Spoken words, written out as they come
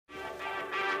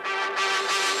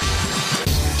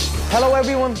Hello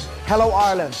everyone, hello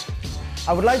Ireland.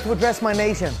 I would like to address my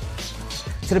nation.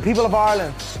 To the people of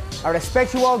Ireland, I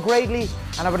respect you all greatly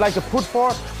and I would like to put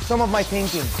forth some of my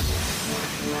thinking.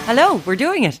 Hello, we're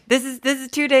doing it. This is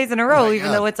 2 days in a row,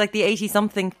 even though it's like the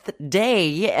 80-something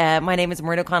day. My name is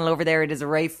Maureen O'Connell. Over there it is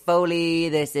Ray Foley.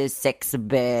 This is 6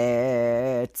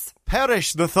 Bits.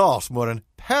 Perish the thought, Maureen.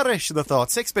 Perish the thought.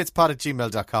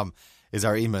 6bitspod@gmail.com is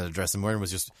our email address. And Maureen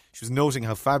she was noting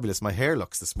how fabulous my hair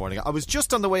looks this morning. I was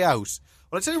just on the way out.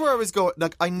 Well, I tell you where I was going.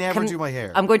 Like, I never do my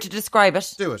hair. I'm going to describe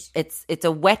it. Do it. It's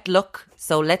a wet look.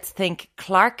 So let's think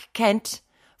Clark Kent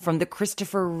from the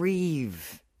Christopher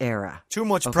Reeve era. Too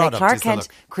much product. Clark is the Kent,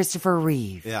 look. Christopher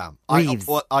Reeve. Yeah. Reeves.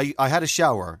 I had a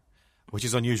shower, which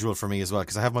is unusual for me as well,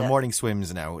 because I have my morning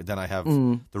swims now. Then I have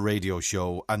the radio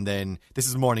show. And then, this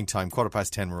is morning time,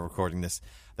 10:15 we're recording this.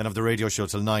 Then I have the radio show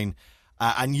till 9.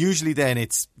 And usually then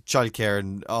it's childcare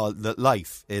and all the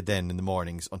life then in the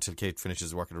mornings until Kate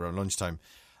finishes working around lunchtime.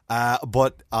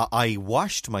 But I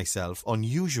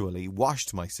unusually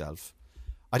washed myself.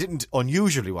 I didn't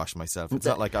unusually wash myself. It's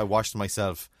not like I washed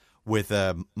myself with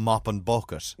a mop and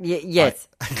bucket. Yes.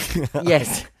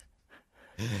 Yes.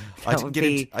 I didn't get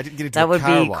into that a would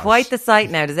car be wash. quite the sight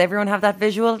now. Does everyone have that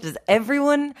visual? Does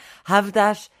everyone have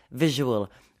that visual?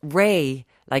 Ray,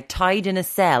 like tied in a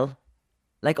cell,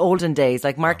 like olden days,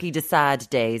 like Marquis de Sade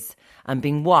days, and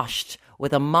being washed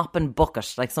with a mop and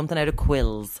bucket, like something out of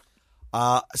Quills.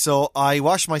 So I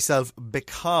wash myself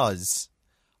because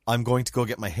I'm going to go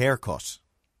get my hair cut.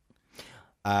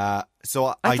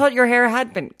 So I thought your hair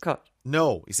had been cut.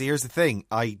 No, you see, here's the thing.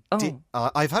 I've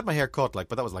had my hair cut, but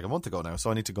that was like a month ago now,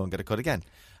 so I need to go and get it cut again.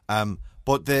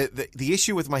 But the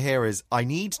issue with my hair is I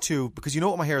need to, because you know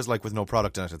what my hair is like with no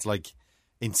product in it. It's like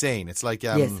insane. It's like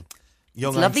Yes.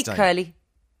 young It's lovely, Einstein. curly,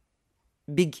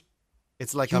 big.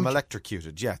 It's like I'm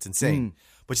electrocuted. Yeah, it's insane.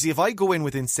 But you see, if I go in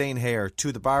with insane hair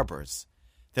to the barbers,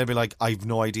 they'll be like, I've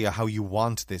no idea how you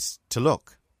want this to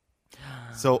look.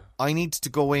 So I need to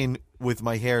go in with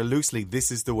my hair loosely. This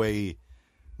is the way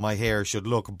my hair should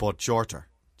look, but shorter.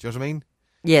 Do you know what I mean?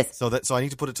 Yes. So I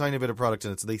need to put a tiny bit of product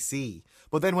in it so they see.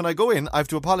 But then when I go in, I have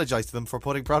to apologise to them for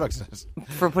putting product in it.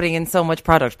 For putting in so much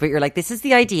product. But you're like, this is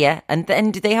the idea. And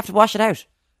then do they have to wash it out?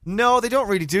 No, they don't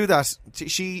really do that.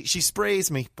 She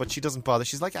sprays me, but she doesn't bother.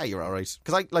 She's like, you're all right.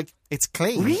 Because it's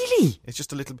clean. Really? It's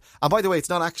just a little... And by the way, it's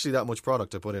not actually that much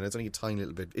product I put in. It's only a tiny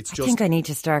little bit. It's I just... think I need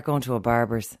to start going to a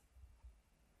barber's.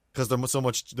 Because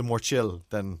they're more chill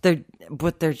than...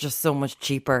 But they're just so much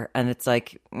cheaper. And it's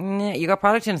like, you got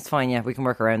product in, it's fine. Yeah, we can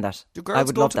work around that. Do girls I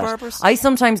would go love to that. barbers? I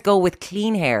sometimes go with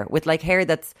clean hair, with like hair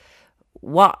that's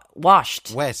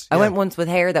washed. Wet, I yeah. went once with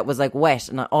hair that was like wet,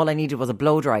 and all I needed was a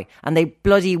blow dry. And they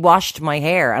bloody washed my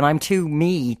hair, and I'm too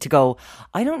me to go,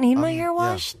 I don't need my hair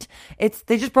washed.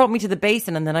 They just brought me to the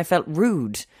basin, and then I felt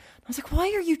rude. I was like,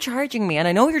 why are you charging me? And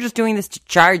I know you're just doing this to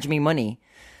charge me money.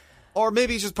 Or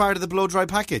maybe it's just part of the blow dry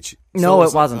package. No, So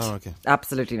it wasn't. Oh, okay.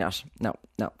 Absolutely not. No.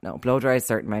 Blow dry is a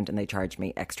certain amount and they charge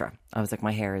me extra. I was like,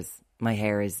 my hair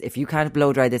is, if you can't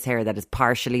blow dry this hair that is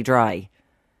partially dry,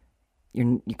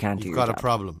 you can't do You've your got job. a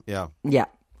problem, yeah. Yeah.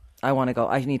 I want to go.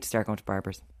 I need to start going to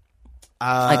barbers.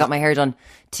 I got my hair done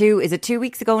 2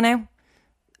 weeks ago now?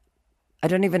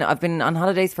 I've been on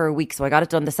holidays for a week, so I got it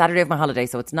done the Saturday of my holiday,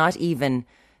 so it's not even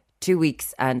 2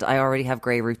 weeks and I already have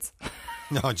grey roots.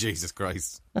 Oh, Jesus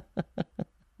Christ.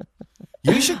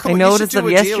 You should come. I noticed them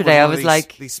yesterday. I was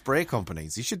like, these spray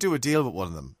companies. You should do a deal with one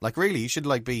of them. Like, really, you should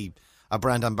be a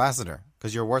brand ambassador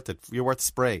because you're worth it. You're worth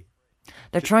spray.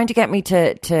 they're trying to get me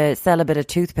to sell a bit of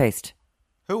toothpaste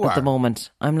Who at are? the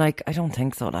moment. I'm like, I don't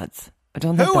think so, lads. I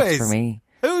don't think that's for me.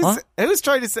 Who's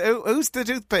trying to say? Who's the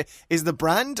toothpaste? Is the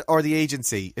brand or the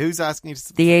agency? Who's asking you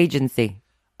to? The agency.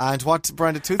 And what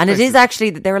brand of toothpaste? And it is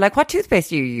actually, they were like, what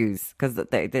toothpaste do you use? Because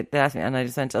they asked me, and I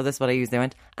just went, oh, this is what I use. They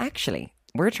went, actually,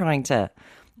 we're trying to,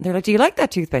 they're like, do you like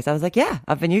that toothpaste? I was like, yeah,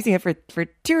 I've been using it for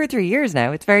 2 or 3 years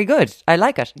now. It's very good. I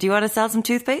like it. Do you want to sell some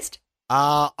toothpaste?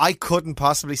 I couldn't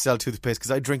possibly sell toothpaste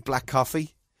because I drink black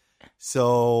coffee.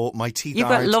 So my teeth You've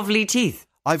aren't... got lovely teeth.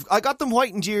 I got them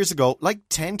whitened years ago, like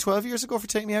 10, 12 years ago for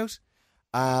taking me out.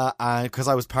 And because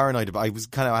I was paranoid about I was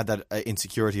kind of had that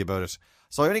insecurity about it.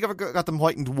 So I only got them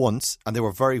whitened once, and they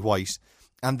were very white,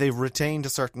 and they've retained a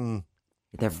certain.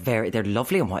 They're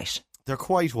lovely and white. They're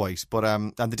quite white, but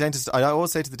and the dentist. I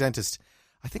always say to the dentist,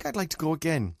 I think I'd like to go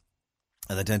again,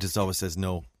 and the dentist always says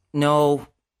no. No,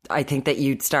 I think that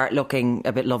you'd start looking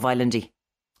a bit Love Islandy.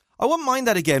 I wouldn't mind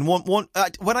that again.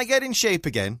 When I get in shape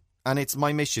again, and it's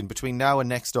my mission between now and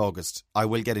next August, I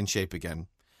will get in shape again,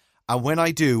 and when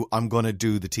I do, I'm going to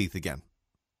do the teeth again.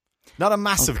 Not a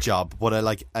massive job, but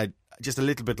just a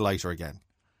little bit lighter again.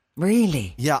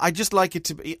 Really? Yeah, I just like it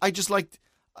to be. I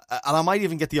And I might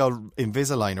even get the old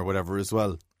Invisalign or whatever as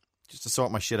well, just to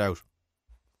sort my shit out.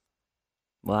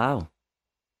 Wow.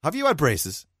 Have you had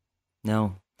braces?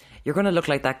 No. You're going to look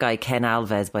like that guy Ken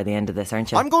Alves by the end of this,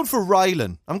 aren't you? I'm going for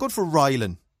Rylan.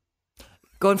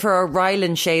 Going for a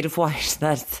Rylan shade of white.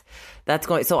 That's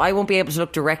going. So I won't be able to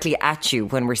look directly at you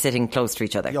when we're sitting close to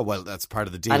each other. Yeah, well, that's part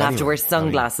of the deal. I'll have to wear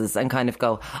sunglasses and kind of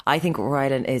go. I think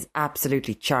Rylan is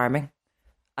absolutely charming.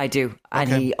 I do, and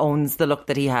he owns the look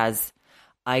that he has.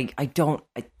 I'd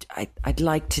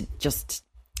like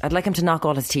him to knock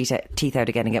all his teeth out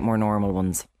again and get more normal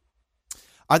ones.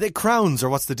 Are they crowns or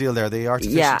what's the deal there? Are they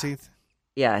artificial teeth?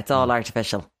 Yeah, it's all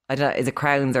artificial. I don't know, is it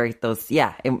crowns or those?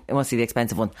 Yeah, it must be the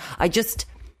expensive one. I just.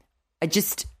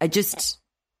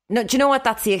 No, do you know what?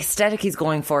 That's the aesthetic he's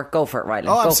going for. Go for it, Rylan.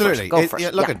 Oh, absolutely. Go for it. Yeah,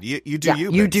 look, you do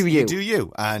you. You do you. You do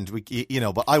you. And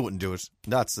but I wouldn't do it.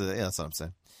 That's what I'm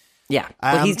saying. Yeah,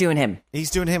 but he's doing him.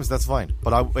 He's doing him, so that's fine.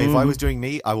 But if I was doing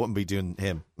me, I wouldn't be doing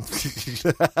him. If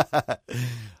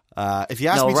you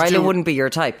asked me, Rylan wouldn't be your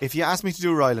type. If you asked me to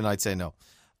do Rylan, I'd say no.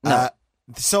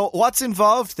 So what's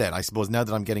involved then? I suppose now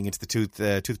that I'm getting into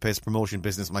the toothpaste promotion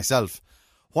business myself,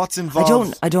 what's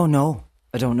involved? I don't know.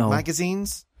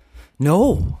 Magazines?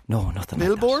 No, nothing.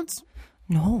 Billboards? Like that.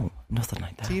 No, nothing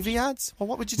like that. TV ads? Well,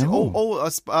 what would you do? No.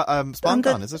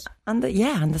 Sponcon, is it? And the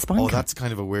Sponcon. Oh, that's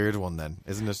kind of a weird one then,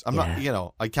 isn't it? I'm not,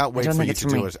 I can't wait for you to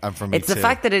do it and for me It's the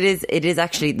fact that it is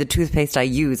actually the toothpaste I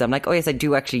use. I'm like, oh yes, I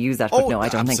do actually use that, but no, I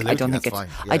don't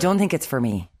think it's for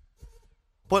me.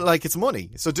 But like, it's money,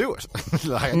 so do it.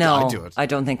 I do it. I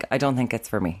don't think it's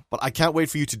for me. But I can't wait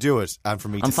for you to do it and for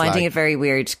me to I'm finding it very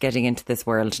weird getting into this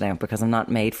world now because I'm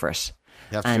not made for it.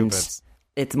 You have to do bits.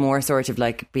 It's more sort of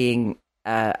like being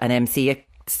an MC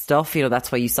stuff,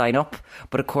 that's why you sign up.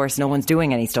 But of course, no one's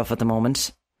doing any stuff at the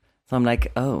moment. So I'm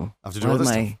like, I have to do other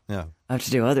stuff. Yeah. I have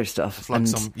to do other stuff. Like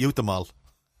some Youth-a-mall.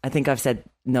 I think I've said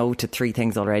no to 3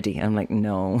 things already. I'm like,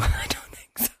 no, I don't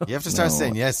think so. You have to start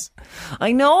saying yes.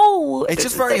 I know. It's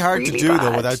just very hard to do,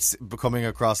 though, without becoming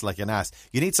across like an ass.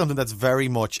 You need something that's very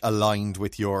much aligned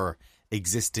with your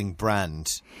existing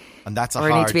brand. And that's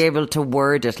I need to be able to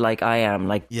word it like I am,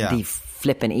 like the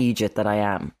flippin' Egypt that I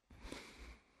am.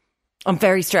 I'm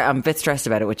I'm a bit stressed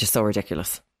about it, which is so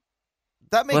ridiculous.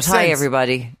 That makes sense. But hi,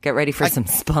 everybody. Get ready for some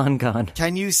Sponcon.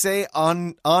 Can you say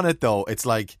on it, though, it's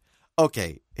like,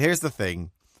 okay, here's the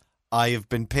thing. I have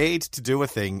been paid to do a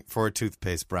thing for a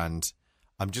toothpaste brand.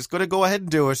 I'm just going to go ahead and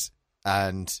do it.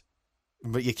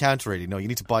 But you can't really. No, you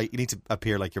need to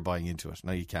appear like you're buying into it.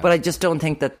 No, you can't. But I just don't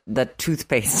think that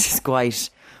toothpaste is quite...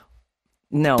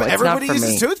 No, but it's everybody not for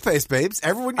uses toothpaste, babes.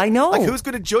 Everyone, I know. Like, who's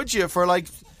going to judge you for like?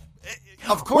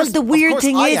 Of course. Well, the weird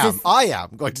thing I am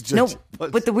going to judge. No,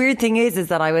 but the weird thing is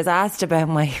that I was asked about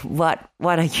what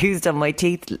I used on my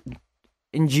teeth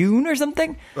in June or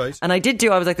something, right? And I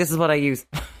was like, this is what I use.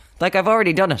 Like I've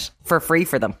already done it for free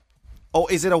for them. Oh,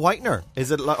 is it a whitener?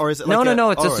 Is it or is it?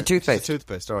 No. It's just a toothpaste. It's a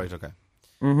toothpaste. All right, okay.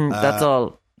 That's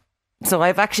all. So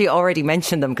I've actually already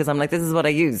mentioned them because I'm like, this is what I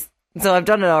use. So I've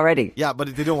done it already. Yeah,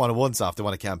 but they don't want a once-off. They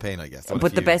want a campaign, I guess.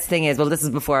 But the best thing is, well, this is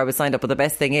before I was signed up, but the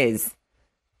best thing is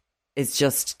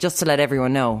just to let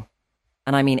everyone know,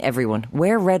 and I mean everyone,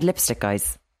 wear red lipstick,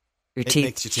 guys. Your teeth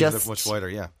makes your teeth just look much whiter,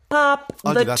 yeah. Pop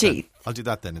the teeth. I'll do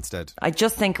that then instead. I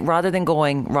just think rather than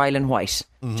going Rylan white,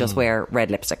 just wear red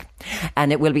lipstick.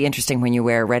 And it will be interesting when you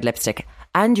wear red lipstick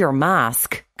and your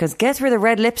mask, because guess where the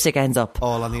red lipstick ends up?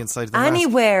 All on the inside of the mask?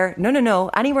 No.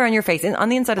 Anywhere on your face, on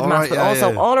the inside of the mask, but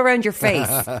also all around your face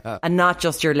and not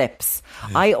just your lips.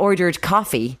 Yeah. I ordered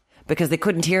coffee because they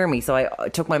couldn't hear me, so I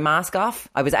took my mask off.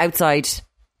 I was outside,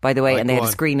 by the way, and they had a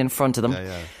screen in front of them.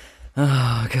 Yeah.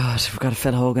 Oh, God, we've got to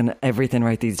Phil Hogan everything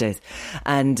right these days.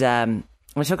 And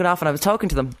I took it off and I was talking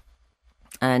to them.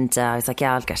 And I was like,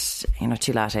 yeah, I'll get, 2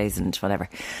 lattes and whatever.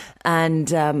 And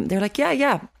they're like,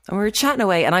 yeah. And we were chatting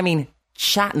away. And I mean,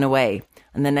 chatting away.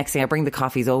 And then next thing I bring the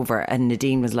coffees over and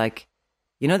Nadine was like,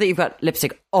 you know that you've got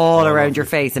lipstick all around your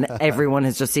face and everyone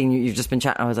has just seen you. You've just been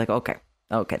chatting. I was like, okay.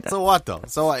 Then. So what though?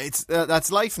 So it's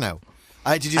that's life now.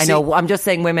 I know. I'm just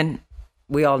saying women...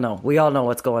 We all know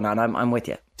what's going on. I'm with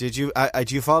you. Do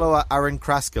you follow Aaron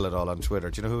Kraskell at all on Twitter?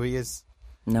 Do you know who he is?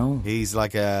 No. He's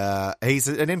like he's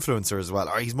an influencer as well,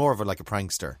 or he's more of like a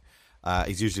prankster.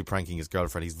 He's usually pranking his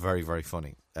girlfriend. He's very, very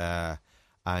funny.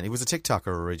 And he was a TikToker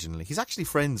originally. He's actually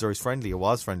friendly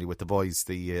with the boys,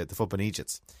 the Football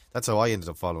Egypts. That's how I ended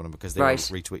up following him, because they were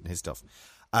retweeting his stuff.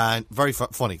 And very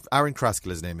funny. Aaron Kraskell,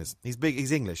 his name is. He's big.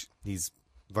 He's English. He's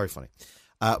very funny.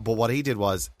 But what he did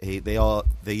was they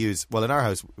use, well, in our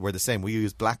house we're the same. We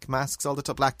use black masks all the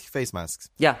time, black face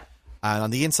masks. Yeah. And on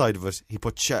the inside of it, he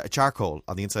put charcoal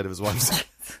on the inside of his wife's.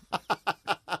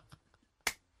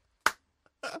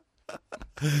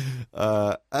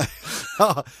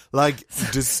 like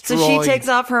destroyed. So she takes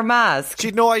off her mask. She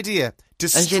had no idea.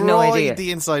 Destroyed she had no idea.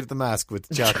 the inside of the mask with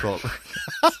charcoal.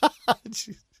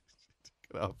 She took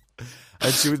it off.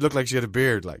 And she would look like she had a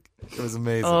beard. Like, it was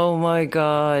amazing. Oh my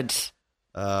God.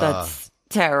 That's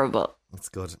terrible. That's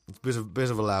good. It's a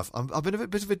bit of a laugh. I've been a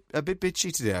bit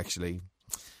bitchy today, actually.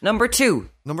 Number 2.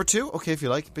 Number 2, okay, if you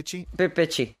like, bitchy. Bit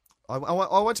bitchy.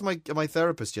 I went to my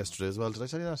therapist yesterday as well. Did I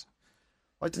tell you that?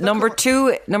 Number two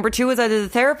is either the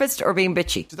therapist or being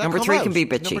bitchy. Number 3 can be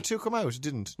bitchy. Did number 2 come out? It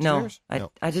didn't. Did you No, hear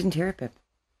it? I didn't hear it, Pip.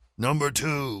 Number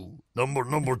 2.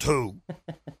 Number 2.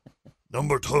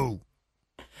 Number 2.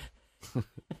 Did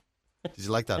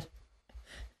you like that?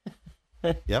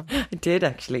 Yeah? I did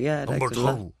actually, yeah. Number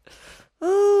 2.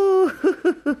 Oh.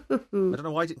 I don't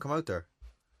know why it didn't come out there.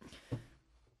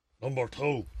 Number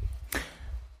 2.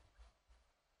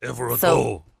 Ever a So,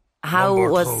 go. how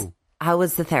Number 2.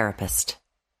 was the therapist?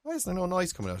 Why is there no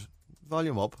noise coming out?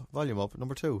 Volume up.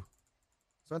 Number 2. Is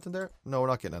there anything there? No, we're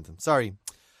not getting anything. Sorry.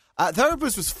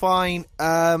 Therapist was fine.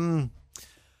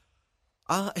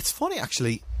 It's funny,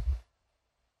 actually.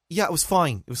 Yeah, it was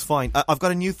fine. I've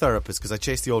got a new therapist because I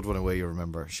chased the old one away. You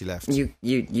remember? She left.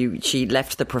 She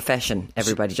left the profession.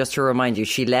 Everybody, just to remind you,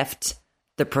 she left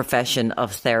the profession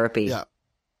of therapy. Yeah,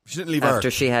 she didn't leave after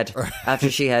her. after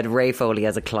she had Ray Foley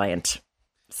as a client.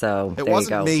 So it there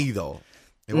wasn't you go. me though.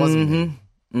 It wasn't me.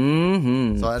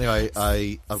 Mm-hmm. So anyway,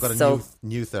 I've got a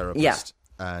new therapist. Yeah.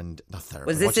 And not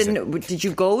therapist. Was this Did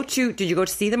you go to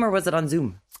see them or was it on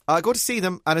Zoom? I go to see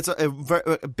them, and it's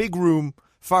a big room,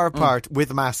 far apart,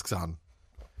 with masks on.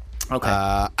 Okay.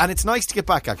 And it's nice to get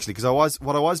back actually, because I was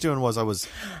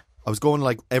going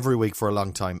like every week for a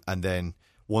long time, and then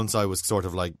once I was sort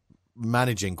of like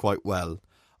managing quite well,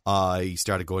 I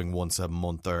started going once a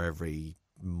month or every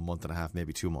month and a half,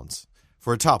 maybe 2 months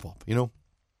for a top up, you know.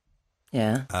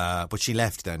 Yeah. But she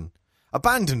left then,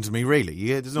 abandoned me really.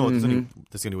 Yeah, that's the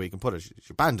only way you can put it. She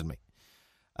abandoned me.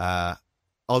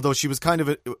 Although she was kind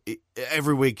of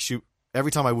every week,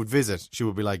 every time I would visit, she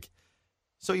would be like,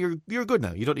 "So you're good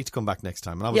now. You don't need to come back next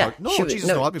time." And I was like, "No,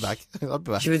 no, I'll be back. I'll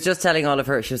be back." She was just telling all of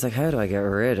her. She was like, "How do I get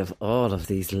rid of all of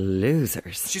these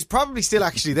losers?" She's probably still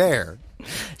actually there.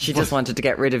 She just wanted to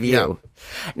get rid of you. Yeah.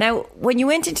 Now, when you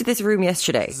went into this room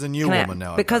yesterday, this is a new woman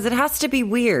now, because it has to be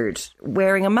weird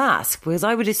wearing a mask. Because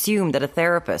I would assume that a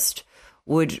therapist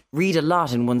would read a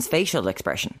lot in one's facial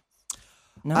expression.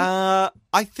 No,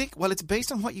 I think. Well, it's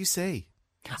based on what you say.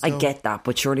 So, I get that,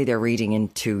 but surely they're reading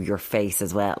into your face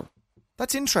as well.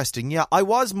 That's interesting. Yeah, I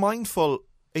was mindful.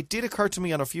 It did occur to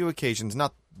me on a few occasions,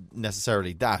 not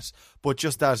necessarily that, but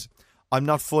just that I'm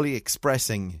not fully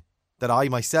expressing that I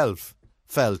myself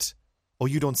felt, "Oh,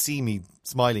 you don't see me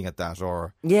smiling at that,"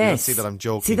 or yes, you don't see that I'm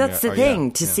joking. See, that's the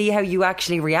thing, to see how you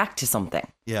actually react to something.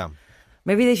 Yeah.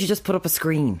 Maybe they should just put up a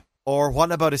screen. Or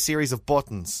what about a series of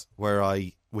buttons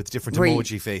with different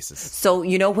emoji faces? So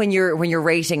you know when you're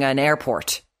rating an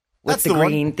airport with that's the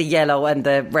green, the yellow, and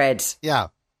the red. Yeah.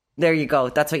 There you go.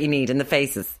 That's what you need in the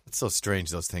faces. It's so strange,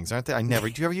 those things, aren't they? Do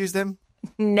you ever use them?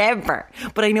 Never.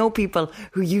 But I know people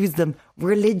who use them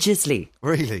religiously.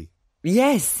 Really?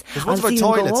 Yes. There's ones about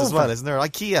toilets as well, isn't there?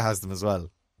 IKEA has them as well.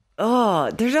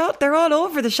 Oh, they're all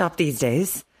over the shop these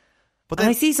days. But then,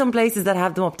 I see some places that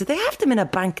have them up. Did they have them in a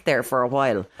bank there for a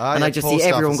while? And I just see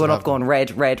everyone going up going red,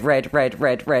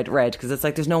 because it's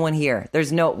like there's no one here.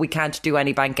 We can't do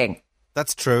any banking.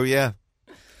 That's true, yeah.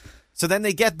 So then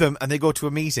they get them and they go to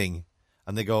a meeting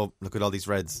and they go, "Look at all these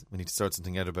reds. We need to sort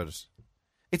something out about it."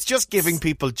 It's just giving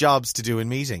people jobs to do in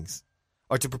meetings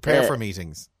or to prepare for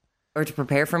meetings.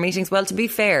 Well, to be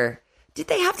fair, did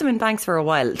they have them in banks for a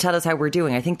while? Tell us how we're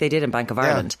doing. I think they did in Bank of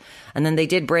Ireland. And then they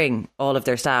did bring all of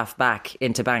their staff back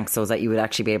into banks so that you would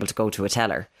actually be able to go to a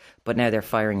teller. But now they're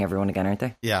firing everyone again, aren't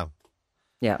they? Yeah.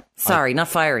 Yeah. Sorry, not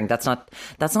firing. That's not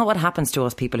what happens to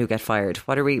us people who get fired.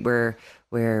 What are we? Where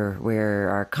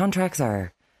our contracts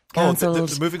are cancelled.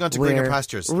 They're moving on to greener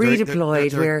pastures.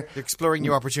 Redeployed. They're exploring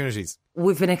new opportunities.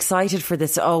 We've been excited for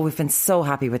this. Oh, we've been so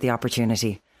happy with the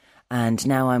opportunity. And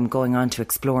now I'm going on to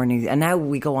explore and now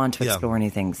we go on to explore new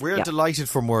things. We're delighted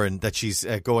for Muireann that she's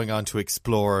going on to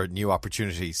explore new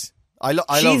opportunities.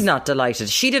 She's not delighted.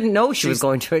 She didn't know she was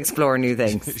going to explore new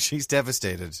things. She's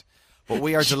devastated. But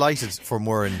we are delighted for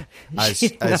Muireann as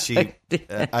she,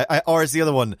 or as the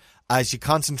other one, as she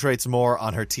concentrates more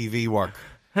on her TV work.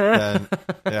 I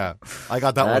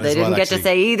got that one. They didn't get to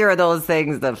say either of those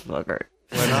things. The fucker.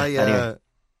 When anyway.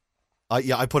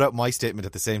 I put out my statement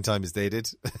at the same time as they did,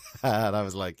 and I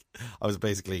was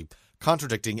basically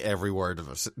contradicting every word of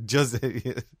it.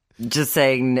 Just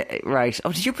saying, right?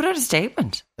 Oh, did you put out a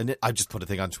statement? And I just put a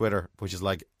thing on Twitter, which is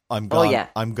like, I'm gone. Oh, yeah.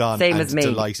 I'm gone. Same and as me.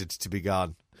 delighted to be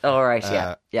gone. All right,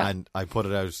 yeah. And I put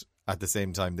it out at the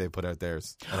same time they put out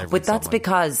theirs. And everyone But saw that's mine.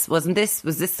 because, was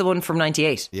this the one from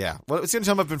 98? Yeah. Well, it's the only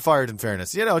time I've been fired, in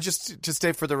fairness. You know, just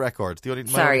stay for the record. The only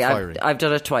my Sorry, only firing. I've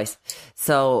done it twice.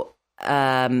 So,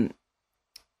 that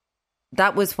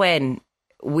was when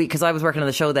because I was working on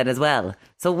the show then as well.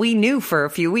 So we knew for a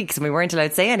few weeks and we weren't allowed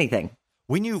to say anything.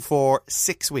 We knew for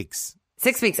 6 weeks.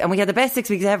 6 weeks, and we had the best 6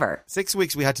 weeks ever. 6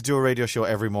 weeks we had to do a radio show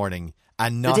every morning.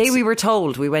 And not The day we were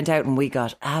told, we went out and we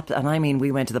got, and I mean,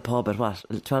 we went to the pub at what,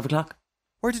 12 o'clock?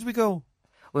 Where did we go?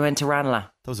 We went to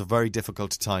Ranelagh. That was a very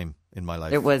difficult time in my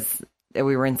life.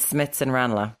 We were in Smiths in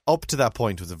Ranelagh. Up to that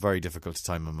point was a very difficult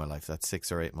time in my life. That's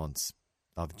 6 or 8 months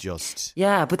of just...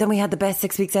 Yeah, but then we had the best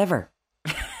 6 weeks ever.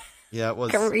 Yeah, it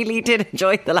was... I really did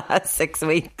enjoy the last 6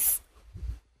 weeks.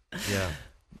 Yeah.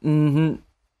 Mm-hmm.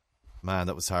 Man,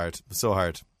 that was hard. It was so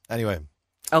hard. Anyway.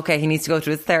 Okay, he needs to go to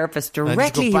his therapist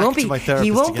directly.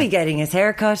 He won't be getting his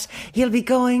haircut. He'll be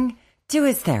going to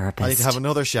his therapist. I need to have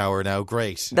another shower now.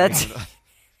 Great. That's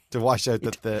to wash out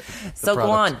the So product.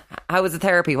 go on. How was the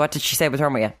therapy? What did she say was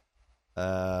wrong with you?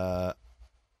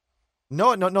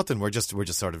 No, nothing. We're just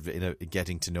sort of in a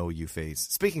getting to know you phase.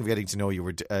 Speaking of getting to know you,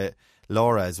 we're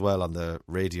Laura as well on the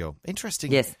radio.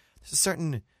 Interesting. Yes. There's a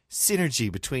certain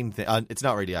synergy between it's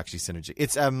not really actually synergy.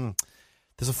 It's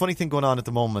there's a funny thing going on at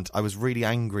the moment. I was really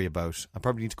angry about. I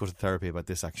probably need to go to therapy about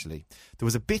this actually. There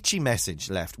was a bitchy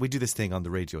message left. We do this thing on the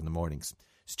radio in the mornings.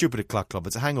 Stupid O'Clock Club.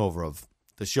 It's a hangover of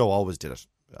the show. Always did it.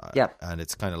 Yeah. And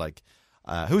it's kind of like,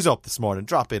 who's up this morning?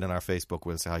 Drop in on our Facebook.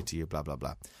 We'll say hi to you. Blah blah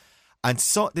blah. And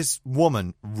so this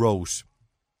woman wrote,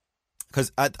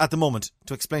 because at the moment,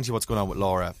 to explain to you what's going on with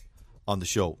Laura on the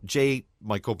show, Jay,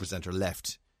 my co-presenter,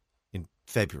 left in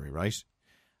February, right?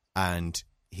 And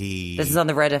This is on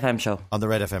the Red FM show. On the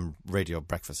Red FM radio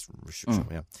breakfast show,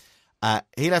 yeah.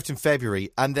 He left in February,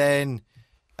 and then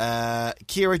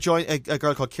Kira joined, a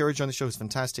girl called Kira joined the show. It's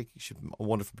fantastic. She's a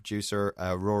wonderful producer.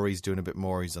 Rory's doing a bit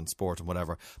more. He's on sport and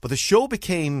whatever. But the show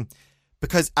became,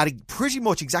 because at pretty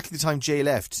much exactly the time Jay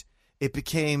left, it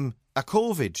became a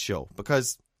COVID show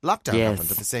because lockdown happened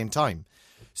at the same time.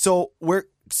 So we're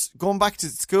going back to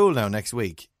school now next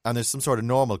week, and there's some sort of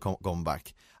normal going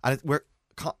back. And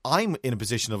I'm in a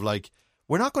position of like,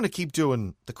 we're not going to keep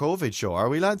doing the COVID show, are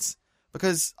we, lads?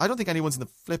 Because I don't think anyone's in the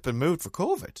flipping mood for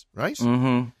COVID, right?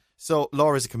 Mm-hmm. So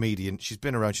Laura's a comedian. She's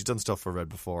been around. She's done stuff for Red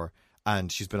before,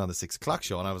 and she's been on the 6 o'clock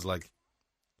show. And I was like,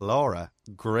 Laura,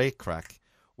 great crack.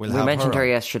 We mentioned her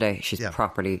yesterday. She's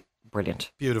properly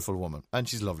brilliant. Beautiful woman. And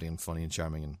she's lovely and funny and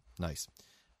charming and nice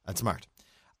and smart.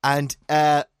 And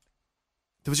there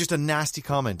was just a nasty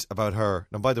comment about her.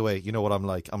 Now, by the way, you know what I'm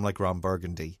like? I'm like Ron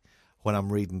Burgundy when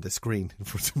I'm reading the screen in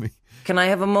front of me. Can I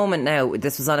have a moment now?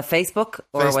 This was on a Facebook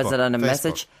or was it on a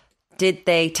message? Did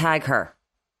they tag her?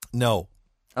 No.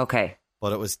 Okay.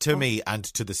 But it was to me and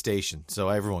to the station, so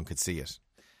everyone could see it.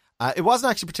 It wasn't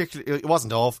actually particularly, it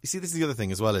wasn't off. You see, this is the other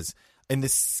thing as well, is in the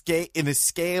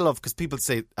scale of, because people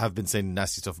have been saying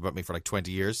nasty stuff about me for like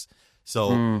 20 years.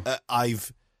 So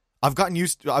I've gotten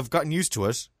used to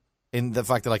it, in the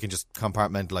fact that I can just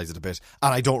compartmentalize it a bit,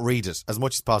 and I don't read it as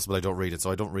much as possible. I don't read it,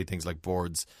 so I don't read things like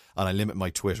boards, and I limit my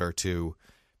Twitter to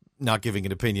not giving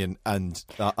an opinion. And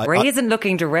Ray isn't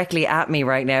looking directly at me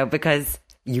right now because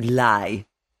you lie.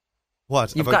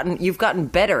 What? You've gotten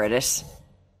better at it.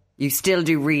 You still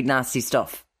do read nasty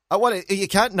stuff. Well, you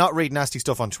can't not read nasty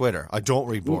stuff on Twitter. I don't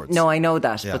read boards. No, I know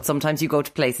that. Yeah. But sometimes you go to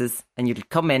places and you'll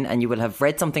come in and you will have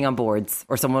read something on boards,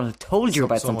 or someone will have told you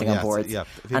about something on boards. Yeah.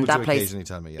 And that place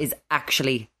is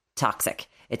actually toxic.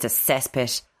 It's a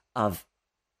cesspit of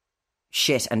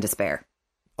shit and despair.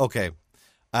 Okay.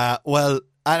 Well,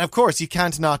 and of course you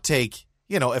can't not take,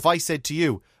 if I said to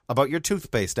you about your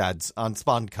toothpaste ads on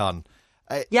SponCon.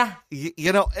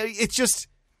 It's just...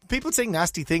 people saying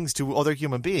nasty things to other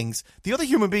human beings, the other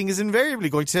human being is invariably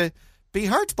going to be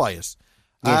hurt by it.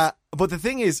 Yes. But the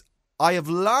thing is, I have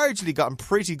largely gotten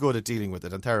pretty good at dealing with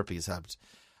it, and therapy has helped.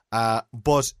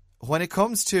 But when it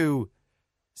comes to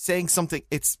saying something,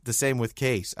 it's the same with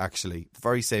Kate, actually. The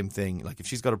very same thing. Like, if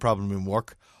she's got a problem in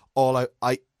work,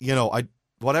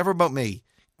 whatever about me,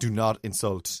 do not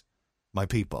insult my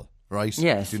people, right?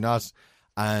 Yes. Do not.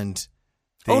 And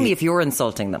only if you're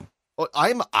insulting them.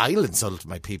 I'll insult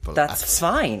my people. That's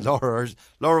fine.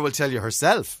 Laura will tell you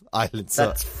herself. I'll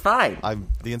insult. That's fine.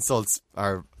 The insults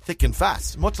are thick and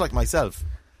fast, much like myself.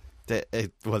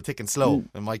 Thick and slow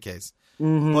in my case.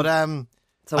 Mm-hmm. But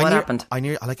so what happened?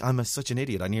 I'm such an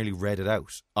idiot. I nearly read it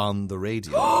out on the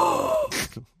radio. Oh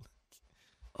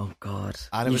God!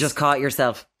 And you just caught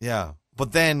yourself. Yeah,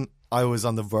 but then I was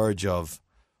on the verge of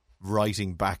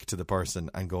writing back to the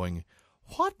person and going,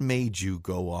 what made you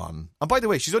go on? And by the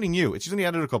way, she's only new. She's only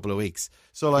had it a couple of weeks.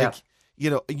 So, like, you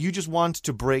know, you just want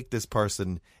to break this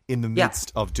person in the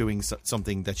midst of doing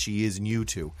something that she is new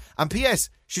to. And P.S.,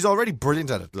 she's already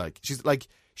brilliant at it. Like,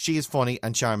 she is funny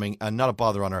and charming and not a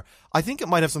bother on her. I think it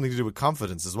might have something to do with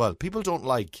confidence as well. People don't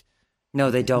like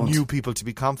they don't. New people to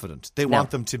be confident. They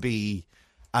want them to be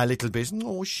a little bit,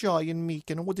 shy and meek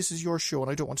and, this is your show and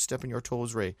I don't want to step on your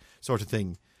toes, Ray, sort of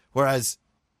thing. Whereas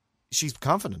she's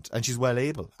confident and she's well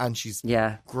able and she's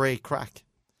great crack.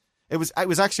 It was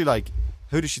actually like,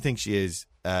 who does she think she is?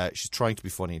 She's trying to be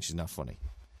funny and she's not funny.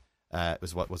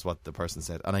 Was what the person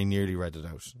said, and I nearly read it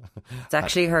out. It's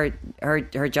actually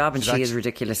her job, and she is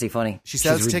ridiculously funny. She's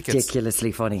tickets.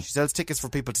 Ridiculously funny. She sells tickets for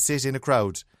people to sit in a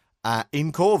crowd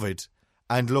in COVID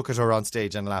and look at her on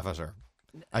stage and laugh at her.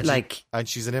 And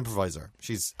she's an improviser.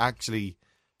 She's actually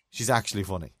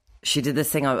funny. She did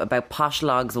this thing about posh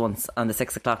logs once on the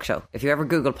 6 o'clock show. If you ever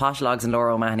Google posh logs and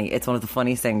Laura O'Mahony, it's one of the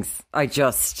funniest things. I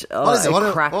just it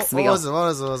cracks me up. What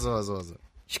was it?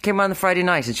 She came on the Friday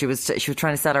night and she was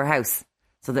trying to sell her house.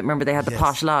 So that, remember, they had the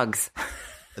posh logs.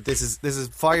 This is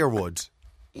firewood.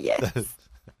 Yes.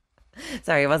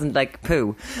 Sorry, it wasn't like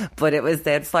poo, but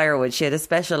they had firewood. She had a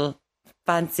special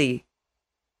fancy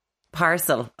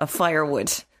parcel of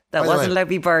firewood that wasn't allowed to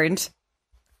be burned.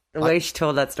 The way she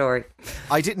told that story.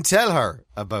 I didn't tell her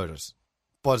about it,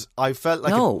 but I felt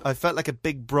like a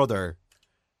big brother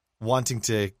wanting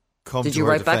to come to her defense. Did you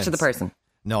write back to the person?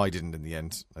 No, I didn't in the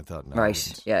end. I thought, no.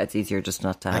 Right. Yeah, it's easier just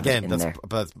not to have it in there.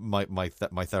 But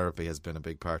my therapy has been a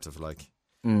big part of like,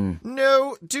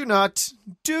 no, do not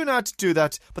do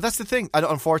that. But that's the thing.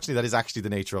 Unfortunately, that is actually the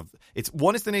nature of it's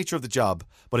the nature of the job,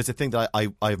 but it's a thing that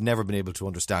I have never been able to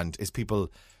understand is people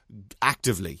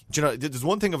actively. Do you know, there's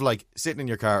one thing of like sitting in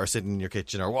your car or sitting in your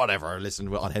kitchen or whatever,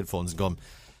 listening on headphones and going,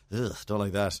 ugh, don't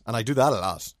like that. And I do that a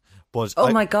lot. But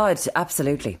my God,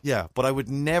 absolutely. Yeah, but I would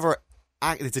never.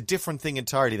 It's a different thing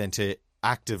entirely than to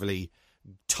actively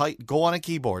go on a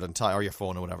keyboard and or your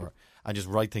phone or whatever and just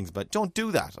write things. But don't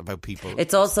do that about people.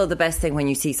 It's also the best thing when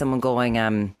you see someone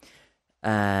going,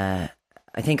 I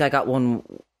think I got one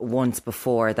once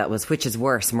before that was, which is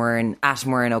worse,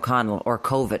 Murren O'Connell or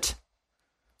COVID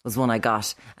was one I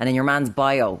got. And in your man's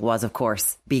bio was, of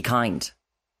course, be kind.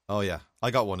 Oh, yeah.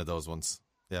 I got one of those once.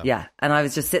 Yeah. Yeah. And I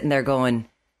was just sitting there going,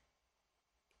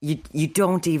 you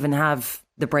don't even have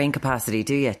the brain capacity,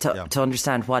 do you, to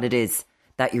understand what it is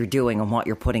that you're doing and what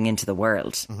you're putting into the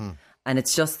world. Mm-hmm. And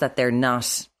it's just that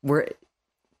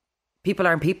people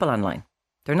aren't people online.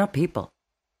 They're not people.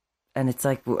 And it's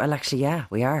like, well, actually, yeah,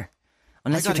 we are.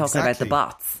 Unless you're talking about the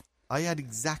bots. I had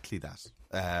exactly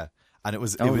that. And it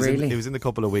was really? It was in the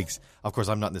couple of weeks. Of course,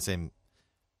 I'm not in the same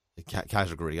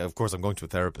category. Of course, I'm going to a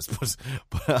therapist,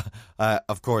 but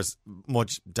of course,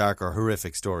 much darker,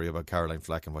 horrific story about Caroline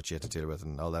Fleck and what she had to deal with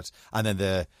and all that. And then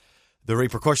the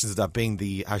repercussions of that being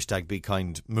the hashtag Be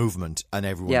Kind movement, and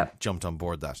everyone jumped on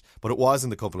board that. But it was in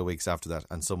the couple of weeks after that,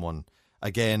 and someone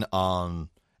again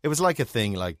it was like a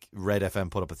thing, like Red FM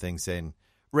put up a thing saying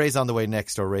Ray's on the way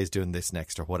next, or Ray's doing this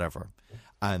next, or whatever.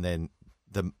 And then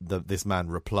this man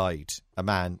replied,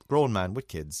 grown man with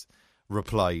kids,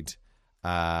 replied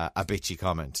a bitchy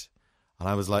comment. And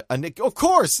I was like, of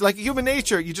course, like human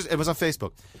nature, it was on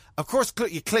Facebook. Of course,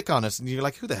 you click on it and you're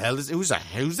like,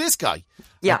 who's this guy?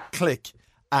 Yeah. And click.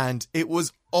 And it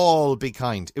was all Be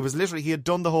Kind. It was literally, he had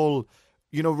done the whole,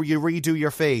 you redo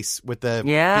your face with the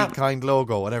Be Kind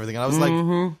logo and everything. And I was like,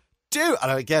 dude,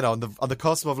 and I get on the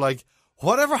cusp of like,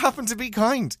 whatever happened to Be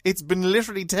Kind? It's been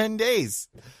literally 10 days.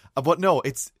 But no,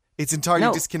 it's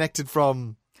entirely disconnected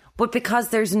from. But because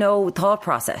there's no thought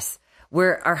process.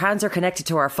 Where our hands are connected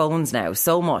to our phones now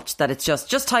so much that it's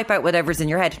just type out whatever's in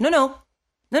your head. No.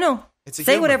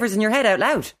 Say whatever's in your head out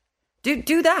loud.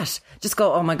 Do that. Just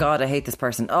go, oh my God, I hate this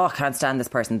person. Oh, I can't stand this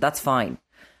person. That's fine.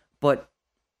 But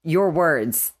your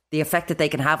words, the effect that they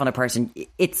can have on a person,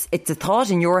 it's a thought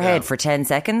in your head for 10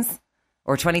 seconds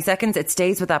or 20 seconds. It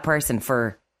stays with that person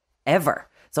forever.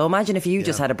 So imagine if you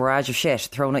just had a barrage of shit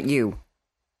thrown at you.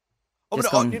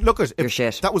 Look at your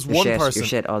shit. That was one person. Your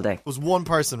shit all day. It was one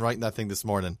person writing that thing this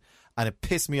morning, and it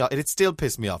pissed me off. It still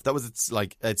pissed me off. That was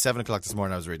like at 7 o'clock this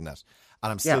morning. I was reading that,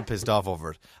 and I'm still pissed off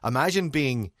over it. Imagine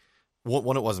being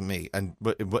one. It wasn't me,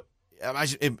 but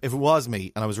imagine if it was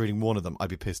me and I was reading one of them, I'd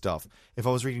be pissed off. If I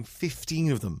was reading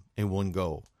 15 of them in one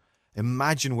go,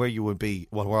 imagine where you would be,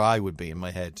 where I would be in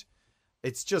my head.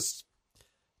 It's just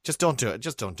don't do it.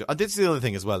 Just don't do it. And this is the other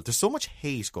thing as well. There's so much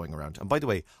hate going around. And by the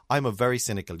way, I'm a very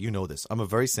cynical, you know this. I'm a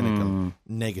very cynical,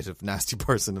 negative, nasty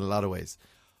person in a lot of ways.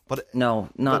 But no,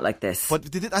 not like this. But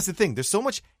that's the thing. There's so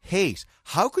much hate.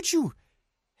 How could you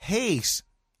hate,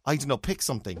 I don't know, pick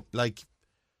something like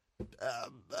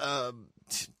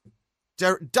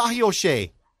Dahi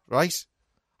O'Shea, right?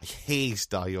 I hate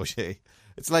Dahi O'Shea.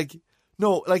 It's like,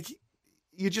 no, like,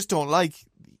 you just don't like,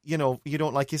 you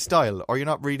don't like his style, or you're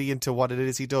not really into what it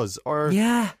is he does, or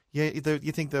you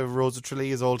think the Rose of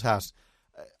Tralee is old hat.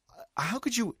 How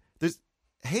could you?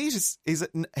 Hate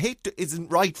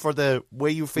isn't right for the way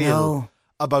you feel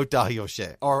about Dahi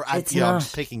O'Shea, or I'm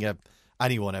just picking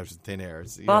anyone out of thin air.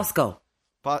 Bosco.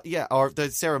 But yeah, or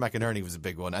the Sarah McInerney was a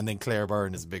big one, and then Claire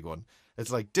Byrne is a big one.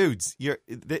 It's like, dudes,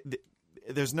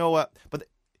 there's no. But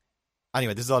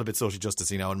anyway, this is all a bit social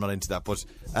justice, I'm not into that. But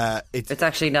it's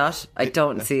actually not. I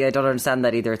don't understand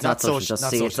that either. It's not social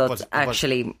justice. It's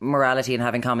actually morality and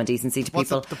having common decency to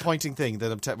people. What's the pointing thing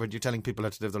that when you're telling people how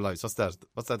to live their lives? What's that?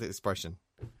 What's that expression?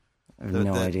 I have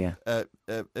no idea.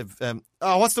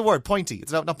 What's the word? Pointy.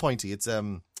 It's not pointy. It's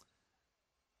telling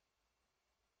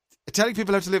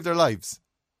people how to live their lives.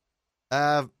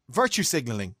 Virtue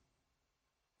signaling.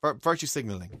 Virtue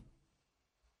signaling.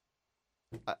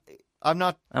 I'm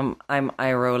not. I'm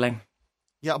eye rolling.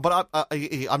 Yeah, but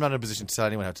I'm not in a position to tell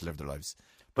anyone how to live their lives.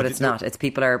 But it's not. It's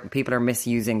people are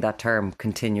misusing that term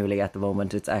continually at the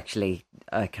moment. It's actually,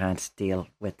 I can't deal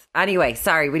with. Anyway,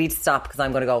 sorry, we need to stop because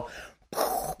I'm going to go.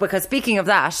 Because speaking of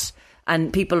that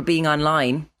and people being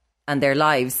online and their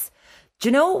lives, do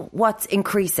you know what's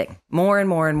increasing more and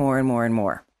more and more and more and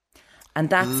more? And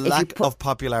that's lack of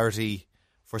popularity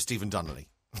for Stephen Donnelly.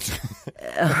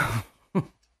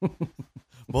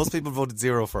 Most people voted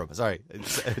 0 for him. Sorry,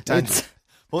 tangent.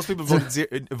 Most people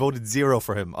voted 0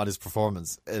 for him on his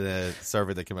performance in a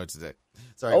survey that came out today.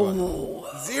 Sorry,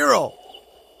 0,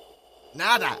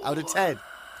 nada out of 10.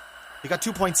 He got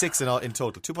 2.6 in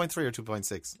total, 2.3 or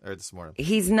 2.6 this morning.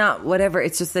 He's not whatever.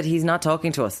 It's just that he's not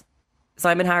talking to us.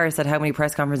 Simon Harris said how many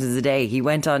press conferences a day. He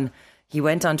went on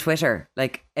Twitter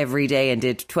like every day and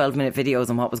did 12-minute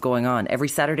videos on what was going on. Every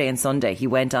Saturday and Sunday he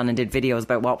went on and did videos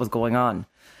about what was going on.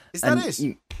 Is that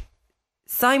it?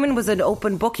 Simon was an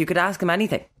open book. You could ask him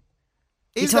anything.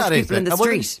 Is that it? In the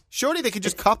street. Surely they could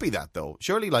just copy that though.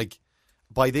 Surely, like,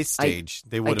 by this stage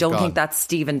they would have gone. I don't think that's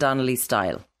Stephen Donnelly's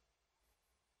style.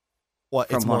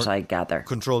 From what I gather.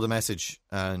 Control the message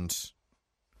and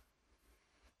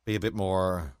be a bit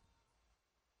more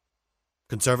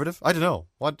conservative. I don't know.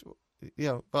 What?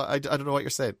 I don't know what you're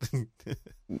saying.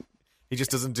 He just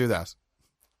doesn't do that.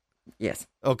 Yes.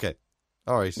 Okay.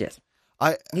 All right. Yes.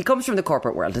 He comes from the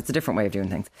corporate world. It's a different way of doing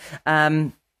things.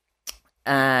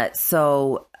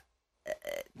 So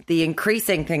the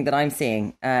increasing thing that I'm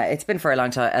seeing, it's been for a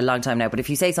long time now. But if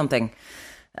you say something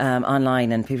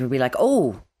online and people will be like,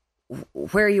 "Oh,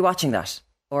 where are you watching that?"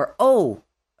 Or, "Oh,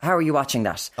 how are you watching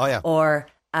that?" Oh yeah. Or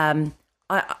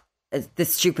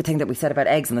this stupid thing that we said about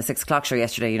eggs on the 6 o'clock show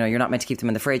yesterday. You're not meant to keep them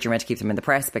in the fridge. You're meant to keep them in the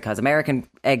press because American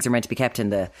eggs are meant to be kept in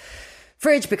the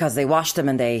fridge because they wash them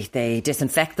and they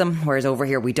disinfect them. Whereas over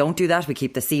here, we don't do that. We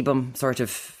keep the sebum sort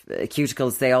of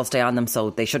cuticles. They all stay on them. So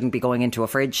they shouldn't be going into a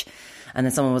fridge. And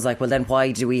then someone was like, well, then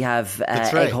why do we have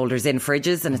egg holders in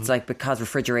fridges? And it's like, because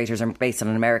refrigerators are based on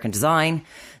an American design.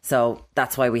 So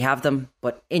that's why we have them.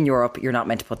 But in Europe, you're not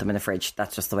meant to put them in the fridge.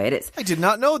 That's just the way it is. I did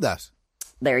not know that.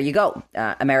 There you go.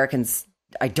 Americans,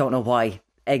 I don't know why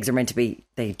eggs are meant to be,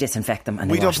 they disinfect them and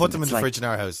we don't put them in the fridge in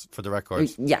our house, for the record.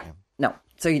 Yeah. No.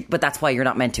 But that's why you're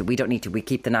not meant to. We don't need to. We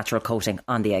keep the natural coating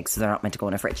on the eggs, so they're not meant to go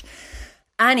in a fridge.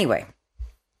 Anyway,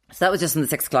 so that was just on the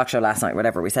 6 o'clock show last night,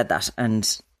 whatever. We said that.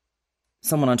 And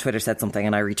someone on Twitter said something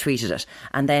and I retweeted it.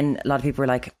 And then a lot of people were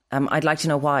like, I'd like to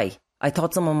know why. I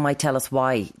thought someone might tell us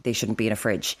why they shouldn't be in a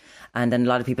fridge. And then a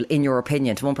lot of people, in your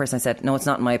opinion, to one person I said, no, it's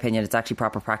not in my opinion. It's actually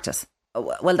proper practice.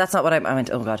 Well, that's not what I meant.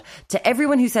 Oh, God. To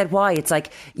everyone who said why, it's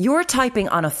like you're typing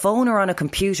on a phone or on a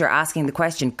computer asking the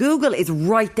question. Google is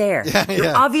right there.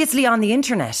 You're obviously on the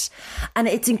internet. And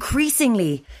it's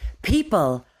increasingly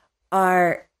people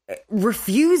are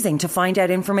refusing to find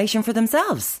out information for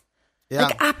themselves. Yeah.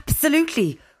 Like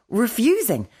absolutely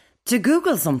refusing to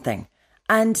Google something.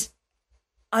 And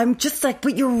I'm just like,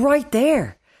 but you're right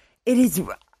there. It is.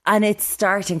 And it's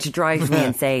starting to drive me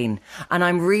insane. And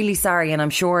I'm really sorry. And I'm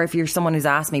sure if you're someone who's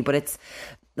asked me, but it's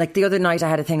like the other night I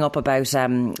had a thing up about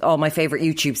all my favourite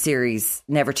YouTube series,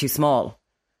 Never Too Small.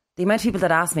 The amount of people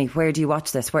that ask me, where do you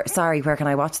watch this? Where can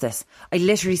I watch this? I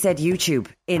literally said YouTube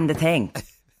in the thing.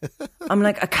 I'm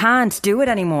like, I can't do it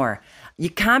anymore. You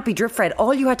can't be drip fed.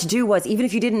 All you had to do was, even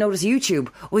if you didn't notice YouTube,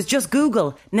 was just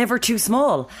Google Never Too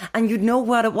Small and you'd know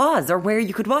what it was or where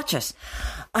you could watch it.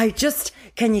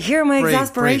 Can you hear my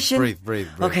exasperation? Breathe.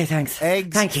 Okay, thanks.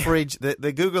 Eggs, Thank you. fridge,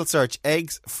 the Google search,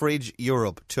 eggs, fridge,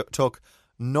 Europe, took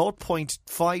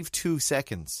 0.52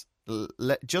 seconds,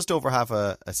 just over half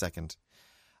a second.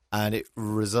 And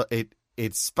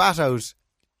it spat out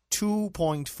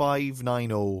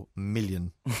 2.590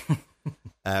 million.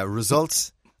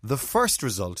 Results. The first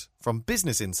result from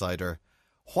Business Insider: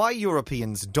 why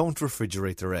Europeans don't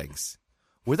refrigerate their eggs.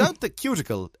 Without the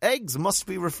cuticle, eggs must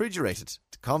be refrigerated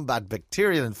to combat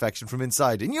bacterial infection from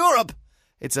inside. In Europe,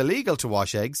 it's illegal to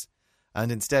wash eggs,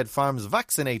 and instead farms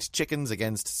vaccinate chickens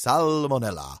against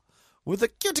salmonella. With the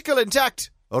cuticle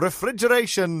intact,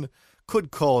 refrigeration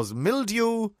could cause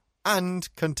mildew and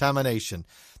contamination.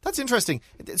 That's interesting.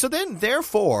 So then,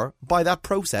 therefore, by that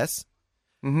process,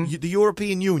 the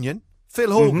European Union,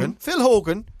 Phil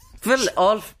Hogan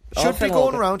should be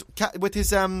going around with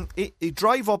his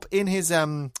drive up in his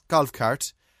golf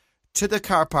cart to the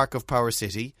car park of Power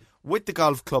City with the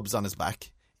golf clubs on his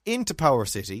back into Power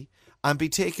City and be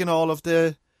taking all of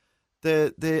the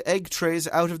egg trays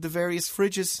out of the various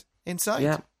fridges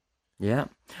inside. Yeah.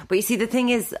 But you see, the thing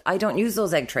is, I don't use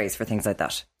those egg trays for things like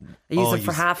that. I use them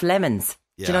for half lemons.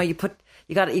 Yeah. Do you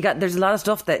know, there's a lot of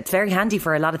stuff that's very handy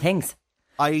for a lot of things.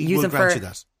 I will grant you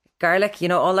that. Garlic,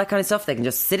 all that kind of stuff. They can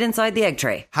just sit inside the egg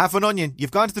tray. Half an onion.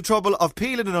 You've gone to the trouble of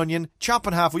peeling an onion,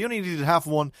 chopping half. We only needed half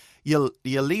one. You'll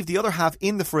leave the other half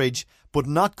in the fridge, but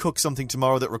not cook something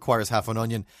tomorrow that requires half an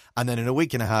onion. And then in a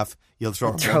week and a half, you'll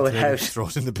throw it out. Throw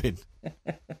it in the bin.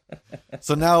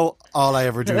 So now all I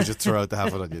ever do is just throw out the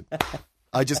half an onion.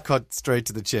 I just cut straight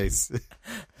to the chase.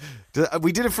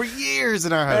 We did it for years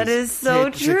in our house. That is so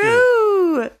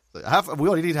true. We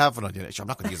only need half an onion. I'm